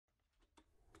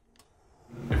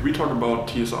If we talk about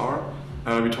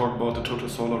TSR, we talk about the total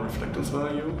solar reflectance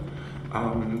value.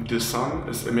 The sun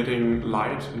is emitting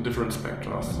light in different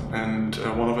spectra, and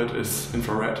one of it is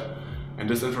infrared. And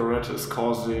this infrared is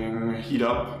causing heat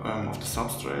up of the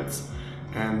substrates.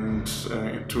 And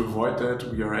to avoid that,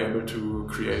 we are able to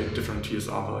create different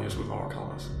TSR values with our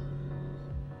colors.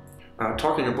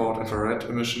 Talking about infrared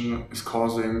emission is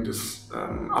causing this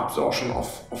absorption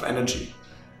of energy.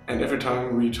 And every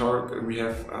time we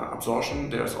have absorption,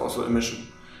 there's also emission.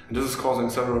 And this is causing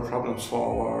several problems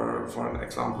for an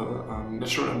example,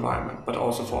 natural environment, but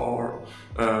also for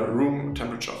our room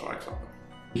temperature, for example.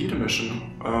 Heat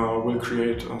emission will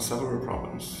create several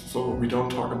problems. So we don't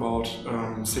talk about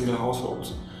single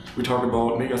households. We talk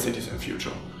about megacities in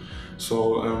future.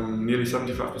 So nearly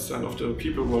 75% of the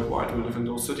people worldwide will live in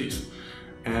those cities.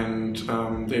 And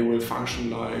they will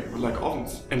function like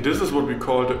ovens. And this is what we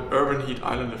call the urban heat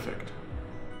island effect.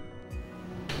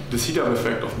 This heat up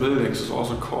effect of buildings is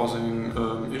also causing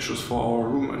issues for our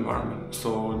room environment.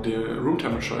 So the room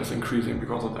temperature is increasing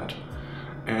because of that.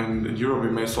 And in Europe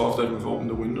we may solve that with open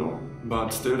the window,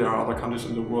 but still there are other countries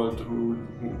in the world who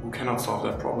cannot solve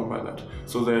that problem by that.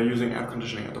 So they're using air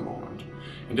conditioning at the moment.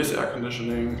 And this air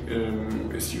conditioning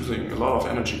is using a lot of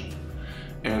energy.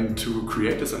 And to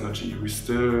create this energy, we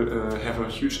still have a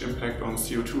huge impact on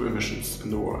CO2 emissions in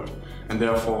the world. And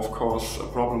therefore, of course, a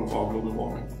problem with our global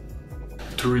warming.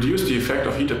 To reduce the effect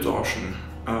of heat absorption,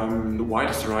 the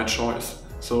white is the right choice.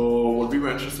 So what we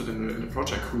were interested in the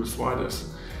project Coolest White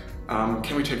is,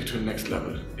 can we take it to the next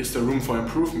level? Is there room for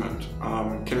improvement?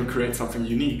 Can we create something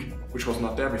unique, which was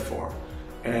not there before?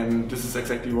 And this is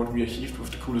exactly what we achieved with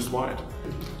the Coolest White.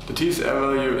 The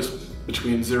TSR value is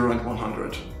between 0 and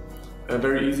 100.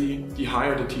 Very easy, the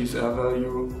higher the TSR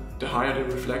value, the higher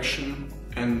the reflection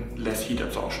and less heat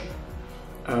absorption.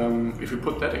 If we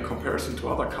put that in comparison to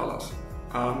other colors,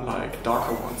 like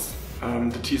darker ones,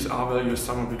 the TSR value is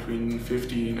somewhere between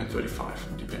 15 and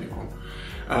 35, depending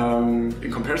on. In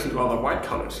comparison to other white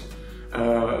colors,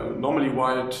 normally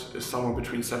white is somewhere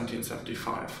between 70 and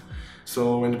 75.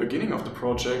 So in the beginning of the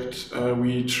project,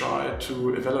 we tried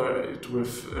to evaluate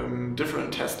with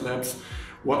different test labs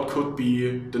what could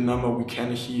be the number we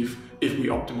can achieve if we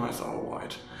optimize our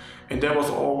white. And there was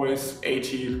always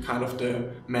 80 kind of the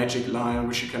magic line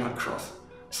which you cannot cross.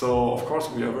 So of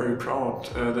course we are very proud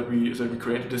that we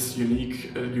created this unique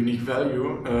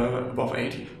value above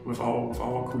 80 with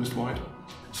our Coolest White.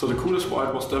 So the Coolest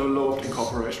White was developed in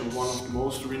cooperation with one of the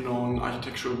most renowned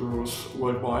architectural bureaus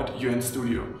worldwide, UN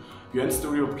Studio. UN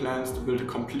Studio plans to build a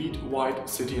complete white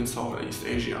city in Southeast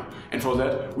Asia. And for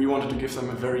that, we wanted to give them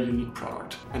a very unique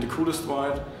product. And the Coolest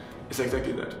White is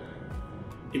exactly that.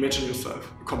 Imagine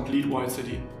yourself, a complete white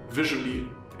city. Visually,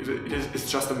 it's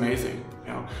just amazing.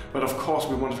 Yeah? But of course,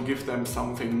 we wanted to give them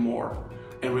something more.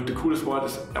 And with the Coolest White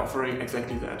is offering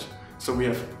exactly that. So we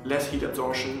have less heat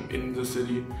absorption in the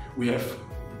city. We have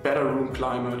better room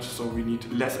climate, so we need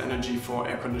less energy for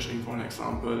air conditioning, for an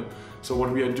example. So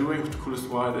what we are doing with the Coolest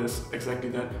White is exactly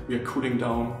that. We are cooling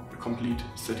down a complete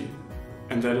city.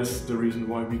 And that is the reason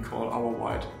why we call our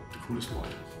white the Coolest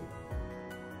White.